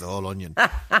not going to use the whole onion. Do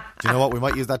you know what? We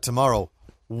might use that tomorrow.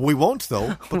 We won't,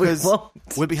 though, because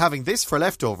we'll be having this for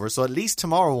leftovers, so at least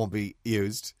tomorrow won't be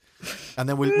used. And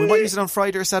then we might use it on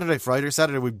Friday or Saturday. Friday or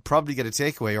Saturday, we'd probably get a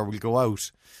takeaway or we'll go out.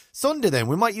 Sunday, then,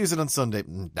 we might use it on Sunday.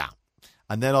 Nah.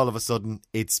 And then all of a sudden,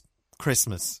 it's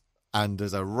Christmas. And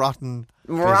there's a rotten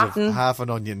bit of half an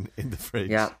onion in the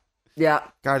fridge. Yeah.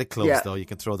 Garlic cloves, though, you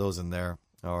can throw those in there.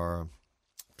 Or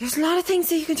there's a lot of things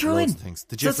that you can throw in. Things.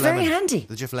 So it's very handy.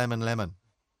 The Jif lemon.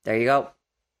 There you go.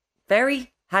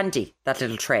 Very handy, that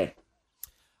little tray.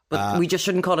 But we just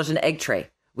shouldn't call it an egg tray.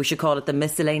 We should call it the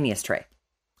miscellaneous tray.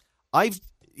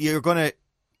 You're gonna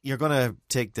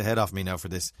take the head off me now for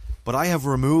this, but I have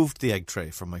removed the egg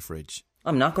tray from my fridge.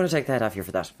 I'm not going to take the head off you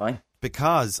for that. Fine.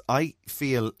 Because I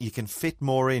feel you can fit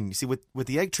more in. You see, with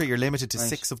the egg tray, you're limited to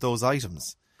 6 of those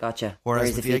items. Gotcha.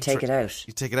 Whereas if you take it out,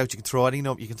 you can throw any.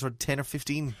 You can throw 10 or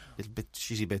 15 little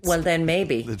shitty bits. Well, then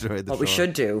maybe what we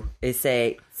should do is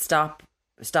say stop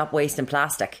wasting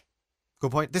plastic.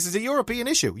 Good point. This is a European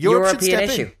issue. Europe should step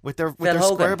in with their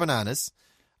square bananas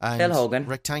and Phil Hogan.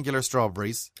 Rectangular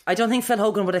strawberries. I don't think Phil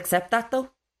Hogan would accept that, though.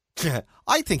 Yeah,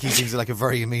 I think he seems like a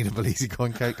very amenable,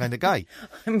 easygoing kind of guy.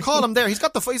 Call him there. He's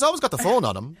always got the phone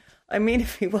on him. I mean,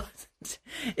 if he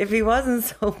wasn't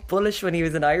so bullish when he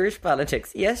was in Irish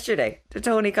politics yesterday to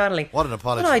Tony Connolly. What an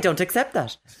apology. No, I don't accept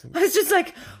that. I was just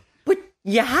like, but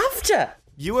you have to.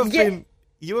 You have been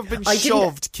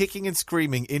shoved kicking and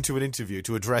screaming into an interview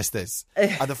to address this.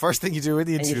 And the first thing you do in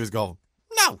the interview is go,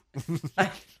 no.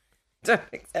 I don't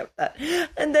accept that.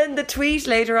 And then the tweet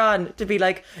later on to be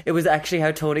like, it was actually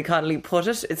how Tony Connolly put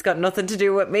it. It's got nothing to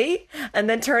do with me. And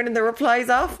then turning the replies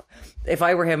off. If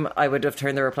I were him, I would have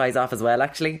turned the replies off as well,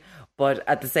 actually. But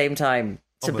at the same time,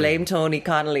 to blame Tony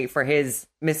Connolly for his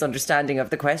misunderstanding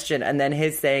of the question and then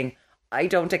his saying, I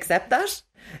don't accept that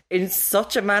in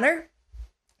such a manner.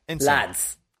 Insane.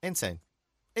 Lads. Insane.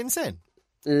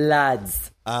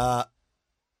 Lads. Do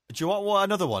you want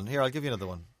another one? Here, I'll give you another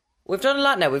one. We've done a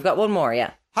lot now. We've got one more,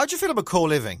 yeah. How do you feel about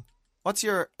co-living?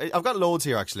 I've got loads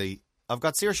here, actually. I've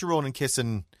got Saoirse Ronan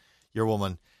kissing your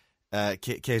woman,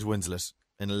 Kate Winslet,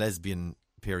 in a lesbian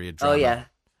period drama. Oh, yeah.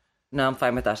 No, I'm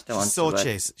fine with that.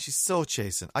 She's so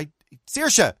chasing.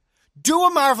 Saoirse, do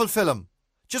a Marvel film.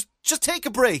 Just take a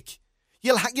break.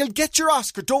 You'll get your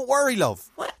Oscar. Don't worry, love.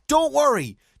 What? Don't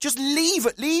worry. Just leave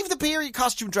it. Leave the period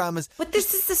costume dramas. But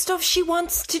this is the stuff she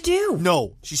wants to do.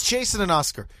 No, she's chasing an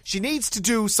Oscar. She needs to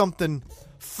do something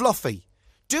fluffy.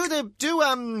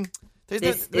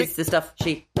 This is the stuff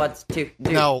she wants to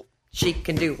do. No. She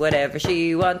can do whatever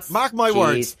she wants. Mark my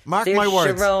words. Mark my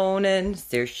words.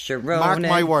 Saoirse Ronan. Mark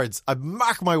my words. I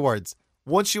mark my words.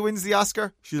 Once she wins the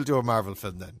Oscar, she'll do a Marvel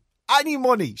film then. Any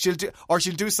money she'll do, or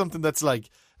she'll do something that's like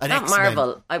an Not X-Men.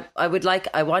 Marvel.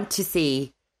 I want to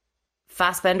see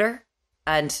Fassbender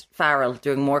and Farrell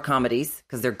doing more comedies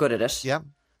because they're good at it. Yeah.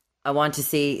 I want to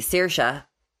see Saoirse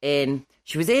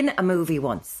she was in a movie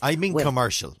once. I mean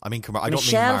commercial. I don't mean Marvel.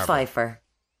 Michelle Pfeiffer,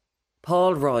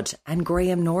 Paul Rudd and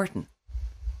Graham Norton.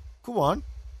 Go on.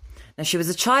 Now, she was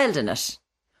a child in it,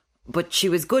 but she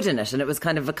was good in it, and it was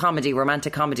kind of a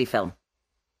romantic comedy film.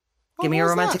 Give me a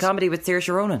romantic comedy with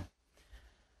Saoirse Ronan.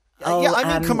 Yeah,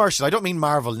 I mean commercial. I don't mean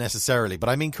Marvel necessarily, but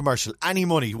I mean commercial. Any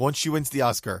money, once she wins the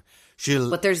Oscar, she'll...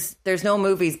 But there's no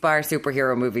movies bar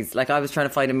superhero movies. Like, I was trying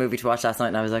to find a movie to watch last night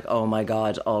and I was like, oh my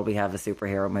God, all we have is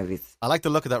superhero movies. I like the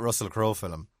look of that Russell Crowe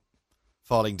film,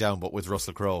 Falling Down, but with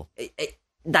Russell Crowe.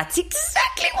 That's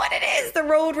exactly what it is, the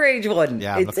Road Rage one.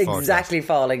 Yeah, I'm it's exactly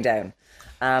Falling Down.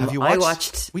 Have you watched? I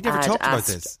watched... We never talked about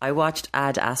this. I watched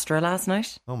Ad Astra last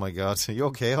night. Oh my God, are you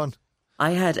okay, hon?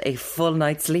 I had a full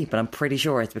night's sleep, and I'm pretty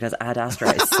sure it's because Ad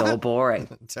Astra is so boring.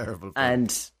 Terrible film.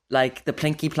 And like the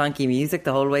plinky plonky music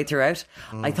the whole way throughout.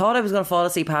 I thought I was going to fall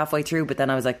asleep halfway through, but then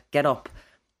I was like, get up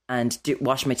and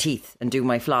wash my teeth and do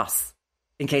my floss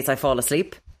in case I fall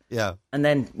asleep. Yeah. And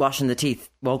then washing the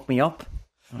teeth woke me up.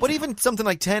 But even something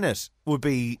like Tenet would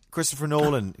be Christopher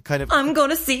Nolan kind of... I'm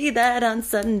going to see that on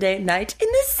Sunday night in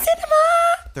the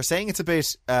cinema. They're saying it's a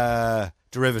bit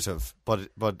derivative, but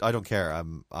I don't care.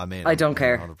 I'm in. I don't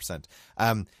care. 100%.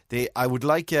 I would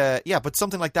like, but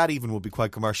something like that even would be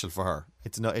quite commercial for her.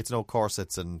 It's no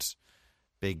corsets and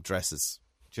big dresses.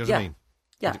 Do you know what I mean?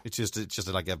 Yeah. It's just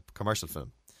like a commercial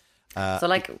film. So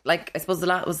like I suppose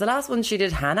was the last one she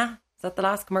did Hannah? Is that the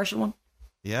last commercial one?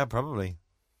 Yeah, probably.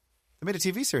 They made a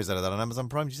TV series out of that on Amazon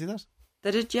Prime. Did you see that?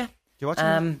 They did, yeah. Did you watch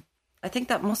it? I think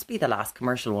that must be the last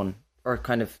commercial one, or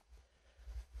kind of.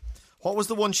 What was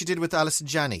the one she did with Alison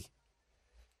Janney?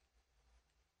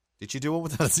 Did she do one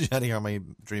with Alison Janney, or am I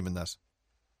dreaming that?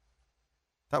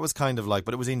 That was kind of like,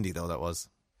 but it was indie though, that was.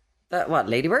 That what,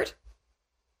 Lady Bird?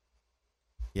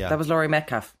 Yeah. That was Laurie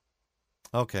Metcalf.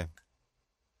 Okay.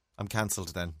 I'm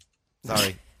cancelled then.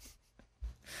 Sorry.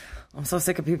 I'm so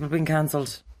sick of people being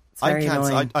cancelled. It's very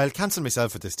annoying. I'll cancel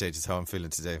myself at this stage is how I'm feeling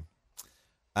today.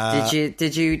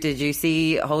 Did you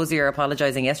see Hosier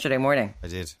apologising yesterday morning? I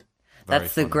did.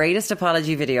 That's the greatest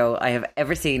apology video I have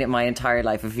ever seen in my entire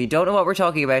life. If you don't know what we're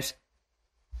talking about,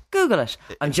 Google it.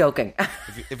 I'm joking.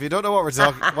 If you don't know what we're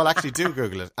talking, well, actually do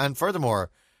Google it. And furthermore,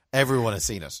 everyone has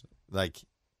seen it.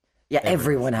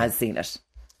 Everyone has seen it.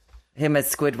 Him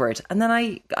as Squidward. And then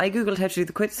I Googled how to do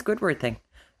the Squidward thing.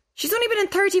 She's only been in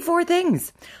 34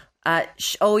 things.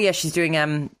 She's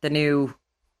doing the new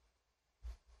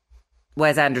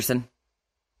Wes Anderson,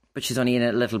 but she's only in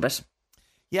it a little bit.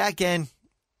 Yeah, again.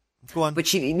 Go on.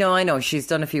 But I know she's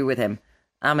done a few with him.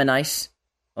 Ammonite.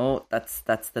 Oh, that's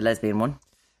the lesbian one.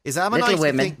 Is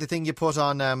Ammonite the thing you put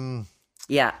on?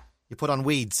 Yeah. You put on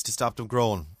weeds to stop them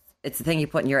growing. It's the thing you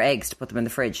put in your eggs to put them in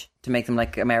the fridge to make them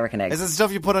like American eggs. Is it the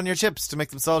stuff you put on your chips to make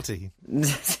them salty?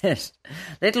 That's it.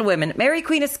 Little Women. Mary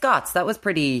Queen of Scots. That was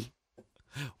pretty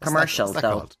commercial, what's that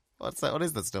though. Called? What's that? What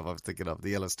is that stuff I was thinking of? The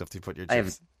yellow stuff you put in your chips. I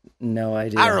have no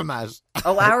idea. Aromat.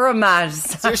 Oh, Aromat.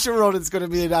 Saoirse Ronan's going to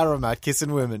be an Aromat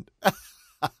kissing women.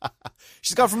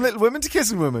 She's gone from Little Women to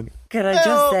kissing women. Can I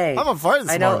just say, I'm on fire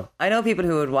this morning. I know people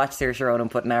who would watch Saoirse Ronan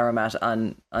put an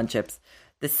Aromat on chips.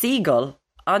 The Seagull,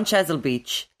 On Chesil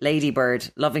Beach, Lady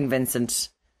Bird, Loving Vincent,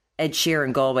 Ed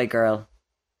Sheeran, Galway Girl,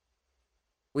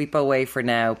 Weep Away for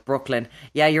Now, Brooklyn.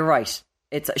 Yeah, you're right.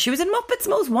 She was in Muppets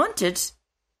Most Wanted.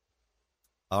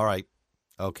 All right.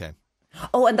 Okay.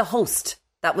 Oh, and The Host.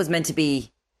 That was meant to be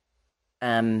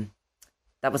turned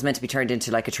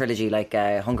into like a trilogy, like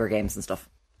Hunger Games and stuff.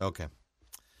 Okay.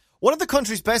 One of the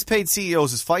country's best paid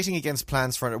CEOs is fighting against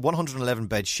plans for a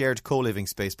 111-bed shared co-living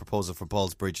space proposal for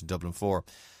Ballsbridge in Dublin 4.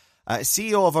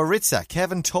 CEO of Aritza,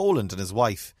 Kevin Toland, and his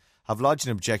wife have lodged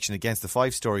an objection against the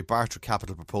 5-storey Barter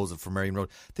Capital proposal for Marion Road.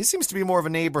 This seems to be more of a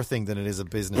neighbour thing than it is a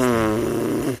business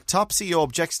thing. Top CEO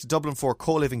objects to Dublin 4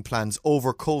 co-living plans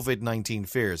over COVID-19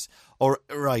 fears.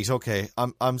 Right, okay.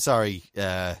 I'm sorry,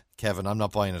 Kevin, I'm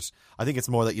not buying it. I think it's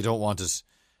more that you don't want it,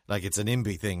 like it's an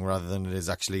IMBY thing rather than it is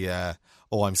actually, I'm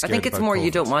scared. I think it's more COVID.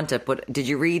 You don't want it, but did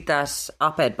you read that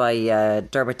op-ed by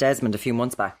Dermot Desmond a few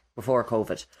months back, before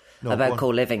COVID, about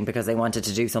co-living, because they wanted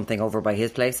to do something over by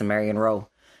his place in Marion Row?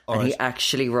 And he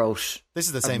actually wrote... This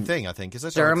is the same thing, I think, is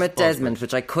it? Dermot Desmond,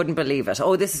 which I couldn't believe it.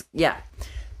 Oh, this is... Yeah.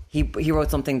 He wrote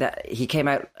something that he came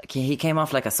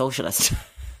off like a socialist.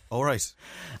 All right.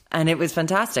 And it was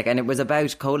fantastic. And it was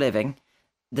about co-living,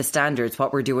 the standards,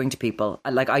 what we're doing to people.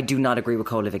 Like, I do not agree with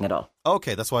co-living at all.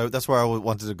 Okay, that's where I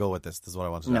wanted to go with this. This is what I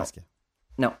wanted to ask you.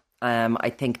 No. I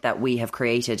think that we have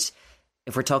created...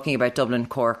 If we're talking about Dublin,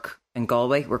 Cork and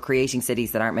Galway, we're creating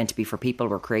cities that aren't meant to be for people.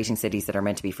 We're creating cities that are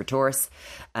meant to be for tourists.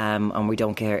 And we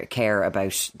don't care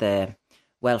about the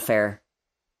welfare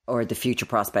or the future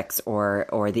prospects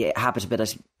or the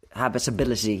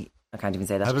habitability. I can't even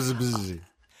say that.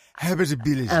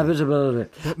 Habitability.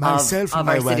 But myself and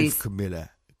my wife, cities. Camilla,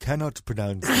 cannot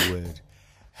pronounce the word.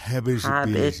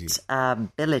 Habitability.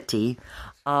 Habitability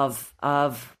of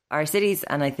our cities,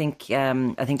 and I think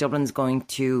Dublin's going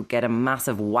to get a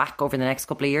massive whack over the next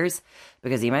couple of years,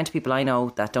 because the amount of people I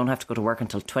know that don't have to go to work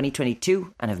until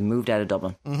 2022 and have moved out of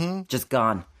Dublin, just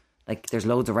gone. Like, there's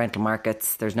loads of rental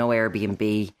markets, there's no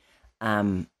Airbnb,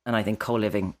 and I think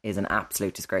co-living is an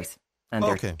absolute disgrace. And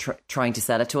they're trying to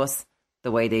sell it to us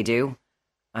the way they do.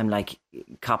 I'm like,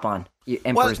 cop on,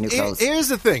 Emperor's New Clothes. Here's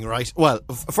the thing, right? Well,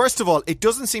 first of all, it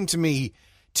doesn't seem to me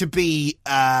to be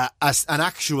an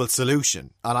actual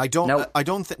solution, and I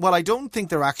don't think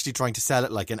they're actually trying to sell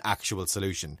it like an actual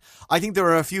solution. I think there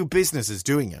are a few businesses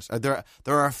doing it. There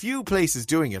are a few places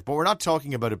doing it, but we're not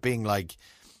talking about it being like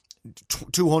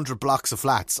 200 blocks of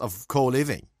flats of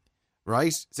co-living,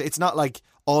 right? So it's not like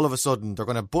all of a sudden they're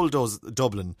going to bulldoze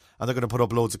Dublin and they're going to put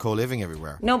up loads of co-living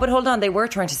everywhere. No, but hold on, they were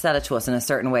trying to sell it to us in a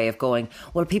certain way of going,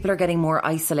 well, people are getting more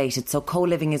isolated, so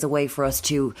co-living is a way for us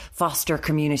to foster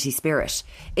community spirit.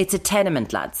 It's a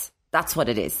tenement, lads. That's what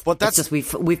it is. But that's it's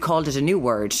just we've called it a new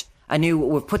word.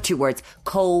 We've put two words,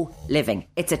 co-living.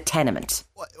 It's a tenement.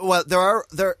 Well, there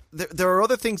are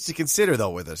other things to consider though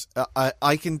with it.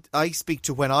 I speak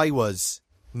to when I was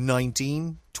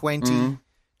 19, 20,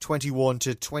 21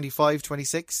 to 25,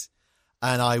 26,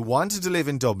 and I wanted to live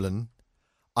in Dublin.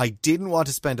 I didn't want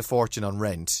to spend a fortune on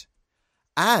rent,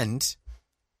 and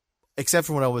except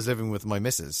for when I was living with my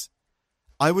missus,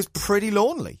 I was pretty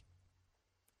lonely.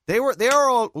 They were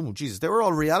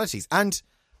all realities. And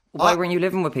why weren't you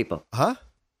living with people? Huh?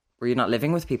 Were you not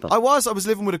living with people? I was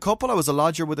living with a couple. I was a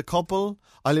lodger with a couple.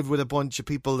 I lived with a bunch of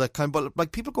people that but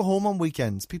like, people go home on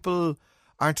weekends. People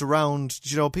aren't around.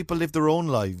 You know, people live their own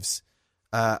lives.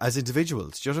 As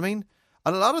individuals, do you know what I mean?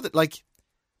 And a lot of it, like,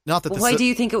 not that. Why do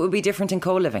you think it would be different in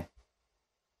co-living?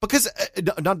 Because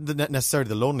not necessarily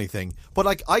the lonely thing, but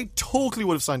like, I totally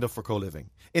would have signed up for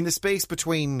co-living in the space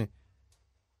between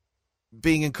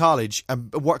being in college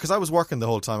and work, because I was working the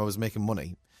whole time. I was making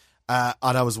money, and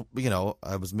I was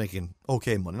making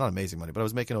okay money, not amazing money, but I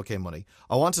was making okay money.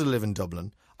 I wanted to live in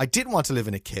Dublin. I didn't want to live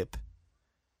in a kip,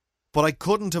 but I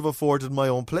couldn't have afforded my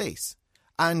own place,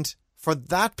 and for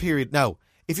that period, now,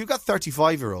 if you've got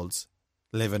 35-year-olds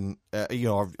living,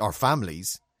 or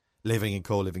families living in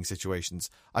co-living situations,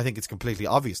 I think it's completely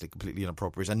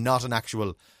inappropriate and not an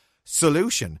actual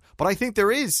solution. But I think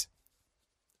there is,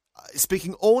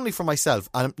 speaking only for myself,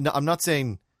 and I'm not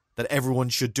saying that everyone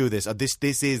should do this, or this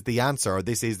is the answer, or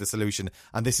this is the solution,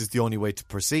 and this is the only way to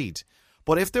proceed.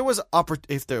 But if there was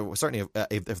if there was in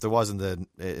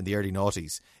the early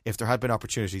noughties, if there had been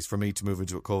opportunities for me to move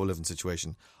into a co-living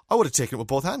situation, I would have taken it with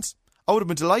both hands. I would have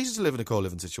been delighted to live in a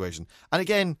co-living situation. And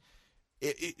again,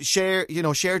 shared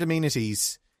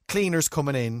amenities, cleaners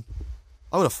coming in,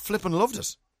 I would have flipping loved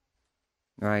it.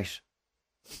 Right.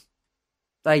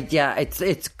 Yeah,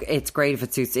 it's great if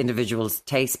it suits individuals'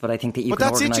 taste, but I think that you can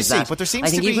organise that. But there seems I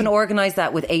think to you be... can organise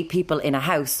that with 8 people in a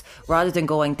house, rather than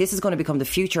going, this is going to become the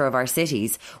future of our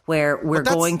cities, where we're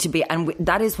going to be, and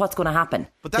that is what's going to happen.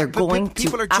 But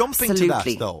people are jumping to that,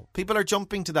 though. People are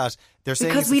jumping to that. They're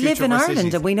saying because we live in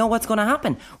Ireland and we know what's going to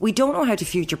happen. We don't know how to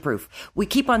future-proof. We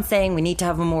keep on saying we need to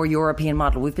have a more European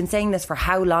model. We've been saying this for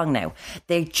how long now?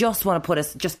 They just want to put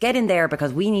us, just get in there,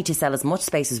 because we need to sell as much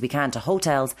space as we can to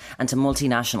hotels and to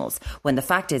multinationals. When the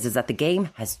fact is that the game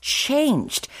has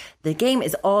changed. The game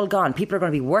is all gone. People are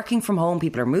going to be working from home.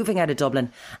 People are moving out of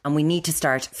Dublin, and we need to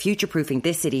start future-proofing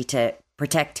this city to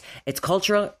protect its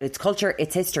culture,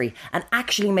 its history, and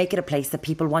actually make it a place that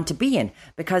people want to be in,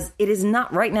 because it is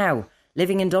not right now.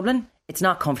 Living in Dublin, it's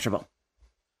not comfortable.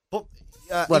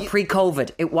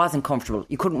 Pre-COVID, it wasn't comfortable.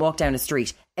 You couldn't walk down the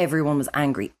street. Everyone was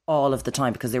angry all of the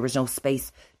time because there was no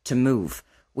space to move.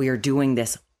 We are doing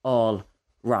this all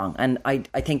wrong. And I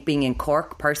think being in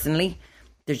Cork, personally,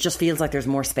 there just feels like there's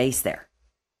more space there.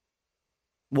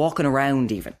 Walking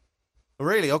around even.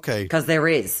 Really? Okay. Because there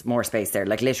is more space there.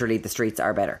 Like, literally, the streets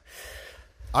are better.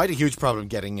 I had a huge problem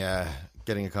getting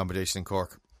accommodation in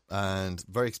Cork, and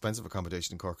very expensive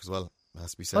accommodation in Cork as well,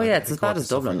 has to be said. Oh yeah, it's as bad as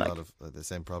Dublin. Like, a lot of the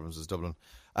same problems as Dublin.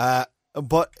 But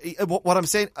what I'm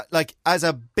saying, like, as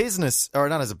a business, or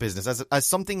not as a business, as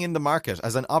something in the market,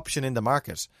 as an option in the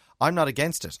market, I'm not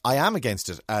against it. I am against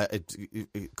it.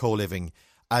 Co-living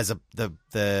as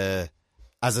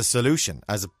a solution,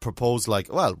 as a proposed,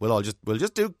 like, well, we'll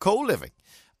just do co-living.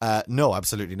 No,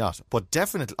 absolutely not. But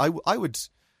definitely,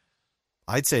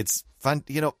 I'd say it's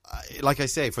like I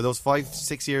say, for those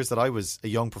 5-6 years that I was a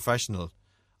young professional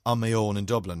on my own in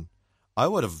Dublin, I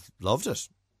would have loved it.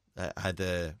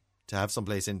 To have some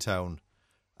place in town,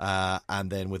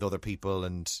 and then with other people,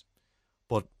 and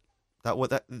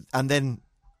then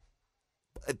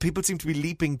people seem to be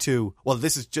leaping to, well,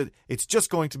 this is it's just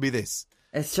going to be this.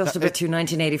 It's just a bit too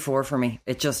 1984 for me.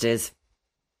 It just is.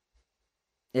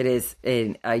 It is.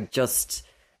 I just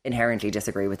inherently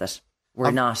disagree with it.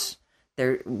 We're not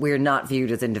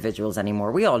viewed as individuals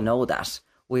anymore. We all know that.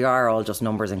 We are all just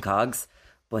numbers and cogs.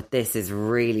 But this is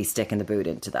really sticking the boot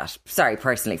into that. Sorry,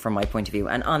 personally, from my point of view.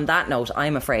 And on that note,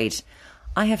 I'm afraid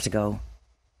I have to go.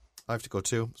 I have to go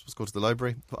too. I'm supposed to go to the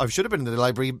library. I should have been in the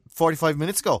library 45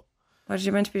 minutes ago. What did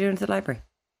you meant to be doing to the library?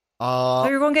 So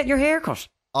you're going to get your hair cut?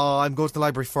 I'm going to the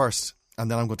library first,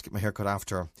 and then I'm going to get my hair cut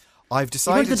after. I've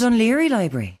decided... You go to the Dún Laoghaire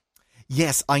Library?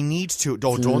 Yes, I need to.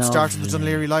 Don't start at the Dún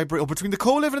Laoghaire Library. Between the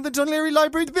co-living and the Dún Laoghaire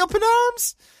Library, to be up in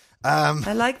arms.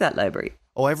 I like that library.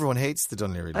 Oh, everyone hates the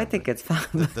Dún Laoghaire Library. I think it's fun.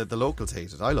 The locals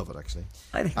hate it. I love it, actually.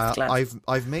 I think it's class.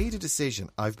 I've made a decision.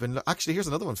 Actually, here's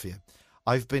another one for you.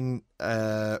 I've been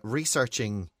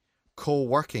researching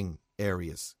co-working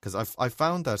areas because I've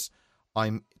found that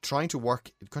I'm trying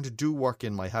to do work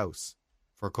in my house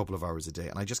for a couple of hours a day,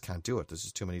 and I just can't do it. There's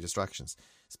just too many distractions,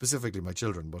 specifically my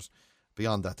children. But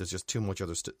beyond that, there's just too much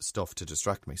other stuff to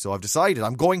distract me. So I've decided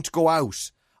I'm going to go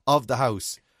out of the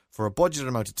house for a budgeted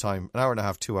amount of time, an hour and a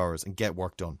half, 2 hours, and get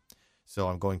work done. So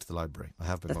I'm going to the library. I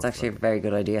have been. That's actually a very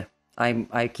good idea.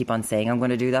 I keep on saying I'm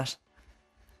going to do that.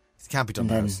 It can't be done.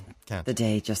 And then can't. The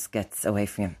day just gets away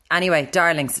from you. Anyway,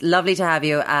 darlings, lovely to have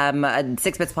you.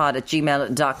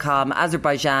 6bitspod@gmail.com.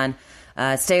 Azerbaijan.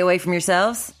 Stay away from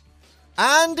yourselves.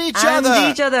 And each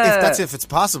other. If it's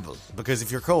possible. Because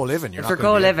if you're co-living, you're going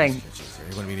to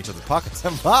be in each other's pockets.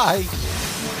 Bye.